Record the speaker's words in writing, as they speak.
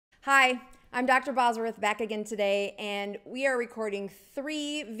Hi, I'm Dr. Bosworth back again today, and we are recording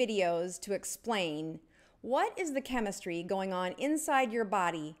 3 videos to explain what is the chemistry going on inside your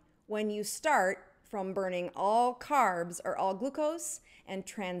body when you start from burning all carbs or all glucose and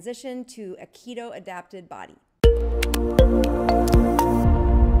transition to a keto-adapted body.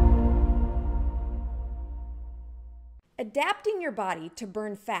 Adapting your body to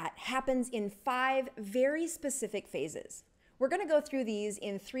burn fat happens in 5 very specific phases. We're going to go through these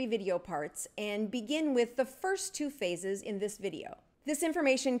in 3 video parts and begin with the first 2 phases in this video. This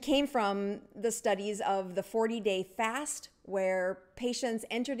information came from the studies of the 40-day fast, where patients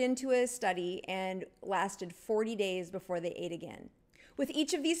entered into a study and lasted 40 days before they ate again. With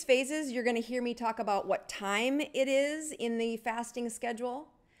each of these phases, you're going to hear me talk about what time it is in the fasting schedule,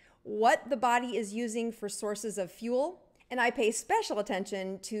 what the body is using for sources of fuel, and I pay special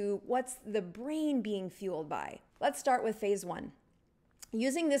attention to what's the brain being fueled by. Let's start with phase 1.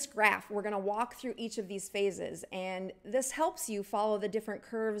 Using this graph, we're going to walk through each of these phases, and this helps you follow the different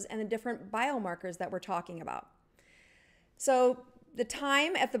curves and the different biomarkers that we're talking about. So the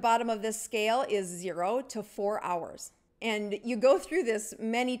time at the bottom of this scale is 0 to 4 hours. And you go through this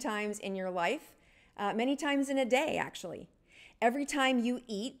many times in your life, many times in a day, actually. Every time you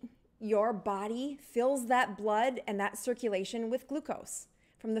eat, your body fills that blood and that circulation with glucose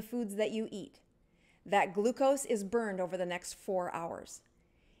from the foods that you eat. That glucose is burned over the next 4 hours.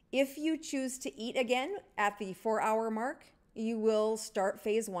 If you choose to eat again at the 4-hour mark, you will start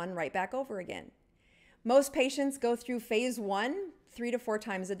phase 1 right back over again. Most patients go through phase 1 3 to 4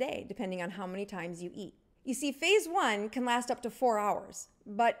 times a day, depending on how many times you eat. You see, phase 1 can last up to 4 hours,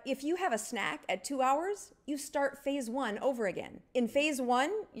 but if you have a snack at 2 hours, you start phase 1 over again. In phase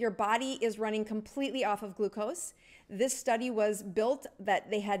 1, your body is running completely off of glucose. This study was built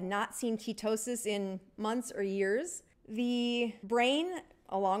that they had not seen ketosis in months or years. The brain,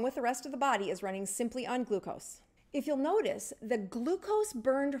 along with the rest of the body, is running simply on glucose. If you'll notice, the glucose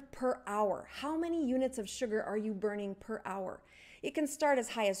burned per hour, how many units of sugar are you burning per hour? It can start as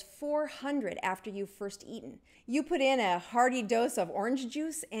high as 400 after you've first eaten. You put in a hearty dose of orange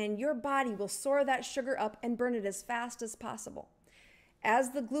juice and your body will soar that sugar up and burn it as fast as possible.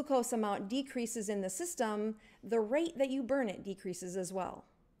 As the glucose amount decreases in the system, the rate that you burn it decreases as well.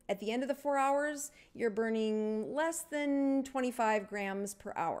 At the end of the 4 hours, you're burning less than 25 grams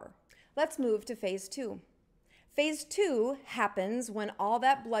per hour. Let's move to phase 2. Phase 2 happens when all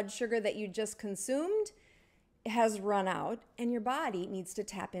that blood sugar that you just consumed has run out and your body needs to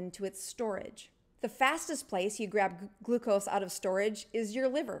tap into its storage. The fastest place you grab glucose out of storage is your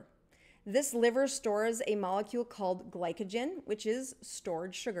liver. This liver stores a molecule called glycogen, which is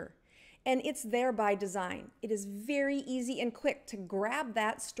stored sugar. And it's there by design. It is very easy and quick to grab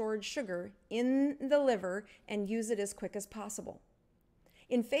that stored sugar in the liver and use it as quick as possible.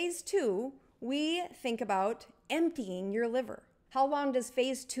 In phase 2, we think about emptying your liver. How long does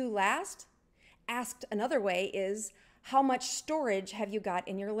phase 2 last? Asked another way is, how much storage have you got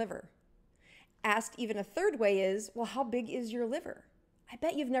in your liver? Asked even a third way is, well, how big is your liver? I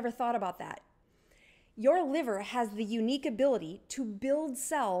bet you've never thought about that. Your liver has the unique ability to build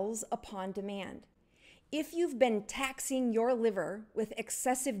cells upon demand. If you've been taxing your liver with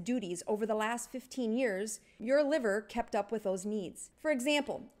excessive duties over the last 15 years, your liver kept up with those needs. For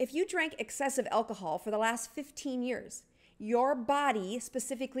example, if you drank excessive alcohol for the last 15 years, your body,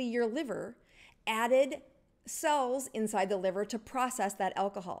 specifically your liver, added cells inside the liver to process that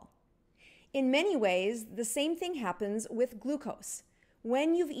alcohol. In many ways, the same thing happens with glucose.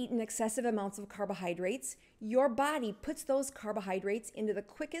 When you've eaten excessive amounts of carbohydrates, your body puts those carbohydrates into the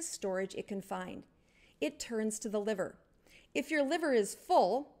quickest storage it can find. It turns to the liver. If your liver is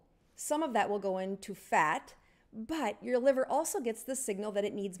full, some of that will go into fat, but your liver also gets the signal that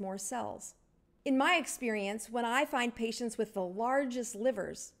it needs more cells. In my experience, when I find patients with the largest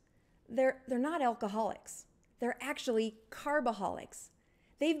livers, they're not alcoholics. They're actually carbaholics.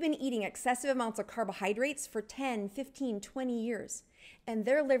 They've been eating excessive amounts of carbohydrates for 10, 15, 20 years, and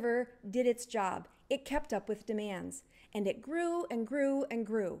their liver did its job. It kept up with demands, and it grew and grew and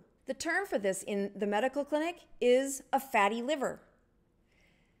grew. The term for this in the medical clinic is a fatty liver.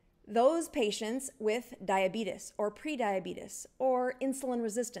 Those patients with diabetes or prediabetes or insulin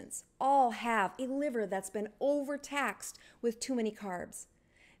resistance all have a liver that's been overtaxed with too many carbs.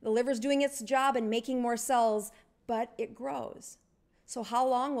 The liver's doing its job and making more cells, but it grows. So how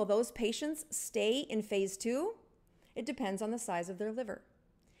long will those patients stay in phase 2? It depends on the size of their liver.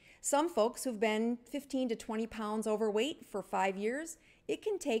 Some folks who've been 15 to 20 pounds overweight for 5 years, it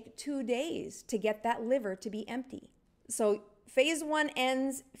can take 2 days to get that liver to be empty. So phase 1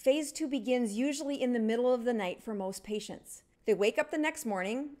 ends, phase 2 begins usually in the middle of the night for most patients. They wake up the next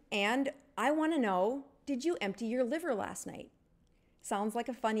morning and I want to know, did you empty your liver last night? Sounds like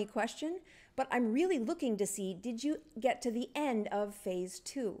a funny question, but I'm really looking to see, did you get to the end of phase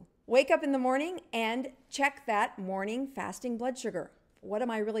 2? Wake up in the morning and check that morning fasting blood sugar. What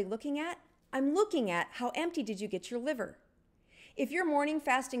am I really looking at? I'm looking at how empty did you get your liver. If your morning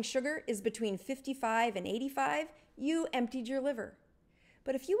fasting sugar is between 55 and 85, you emptied your liver.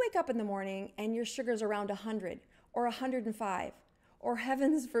 But if you wake up in the morning and your sugar's around 100 or 105, or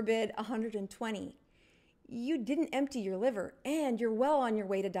heavens forbid, 120, you didn't empty your liver and you're well on your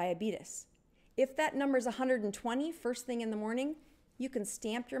way to diabetes. If that number's 120 first thing in the morning, you can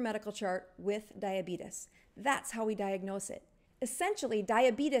stamp your medical chart with diabetes. That's how we diagnose it. Essentially,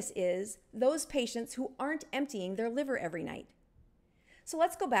 diabetes is those patients who aren't emptying their liver every night. So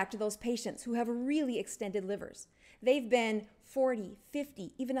let's go back to those patients who have really extended livers. They've been 40,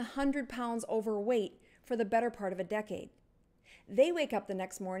 50, even 100 pounds overweight for the better part of a decade. They wake up the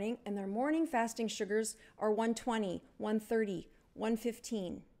next morning and their morning fasting sugars are 120, 130,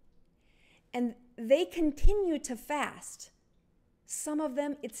 115. And they continue to fast. Some of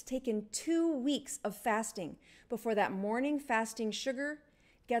them, it's taken 2 weeks of fasting before that morning fasting sugar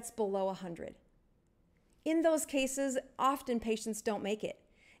gets below 100. In those cases, often patients don't make it.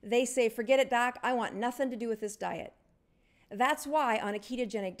 They say, forget it, doc, I want nothing to do with this diet. That's why on a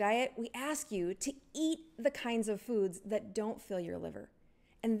ketogenic diet, we ask you to eat the kinds of foods that don't fill your liver.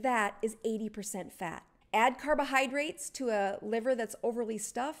 And that is 80% fat. Add carbohydrates to a liver that's overly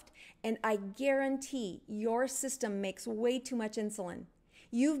stuffed, and I guarantee your system makes way too much insulin.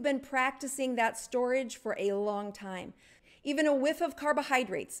 You've been practicing that storage for a long time. Even a whiff of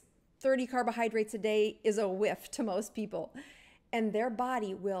carbohydrates, 30 carbohydrates a day is a whiff to most people, and their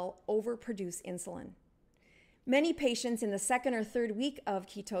body will overproduce insulin. Many patients in the second or third week of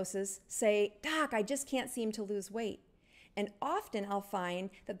ketosis say, doc, I just can't seem to lose weight. And often I'll find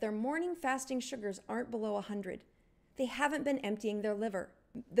that their morning fasting sugars aren't below 100. They haven't been emptying their liver.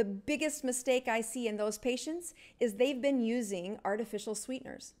 The biggest mistake I see in those patients is they've been using artificial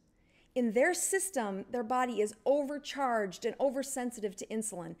sweeteners. In their system, their body is overcharged and oversensitive to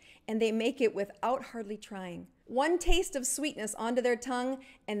insulin, and they make it without hardly trying. One taste of sweetness onto their tongue,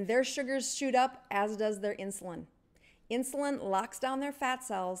 and their sugars shoot up, as does their insulin. Insulin locks down their fat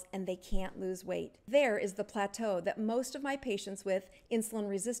cells, and they can't lose weight. There is the plateau that most of my patients with insulin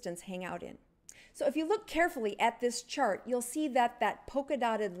resistance hang out in. So if you look carefully at this chart, you'll see that that polka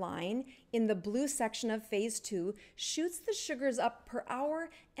dotted line in the blue section of phase 2 shoots the sugars up per hour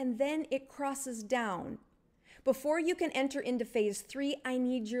and then it crosses down. Before you can enter into phase 3, I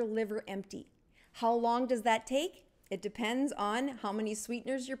need your liver empty. How long does that take? It depends on how many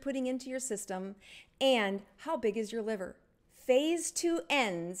sweeteners you're putting into your system and how big is your liver. Phase 2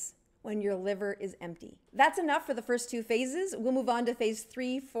 ends when your liver is empty. That's enough for the first 2 phases. We'll move on to phase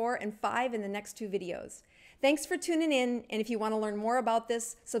 3, 4, and 5 in the next 2 videos. Thanks for tuning in, and if you want to learn more about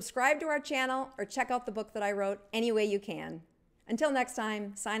this, subscribe to our channel or check out the book that I wrote any way you can. Until next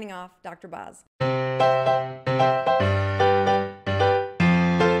time, signing off, Dr. Boz.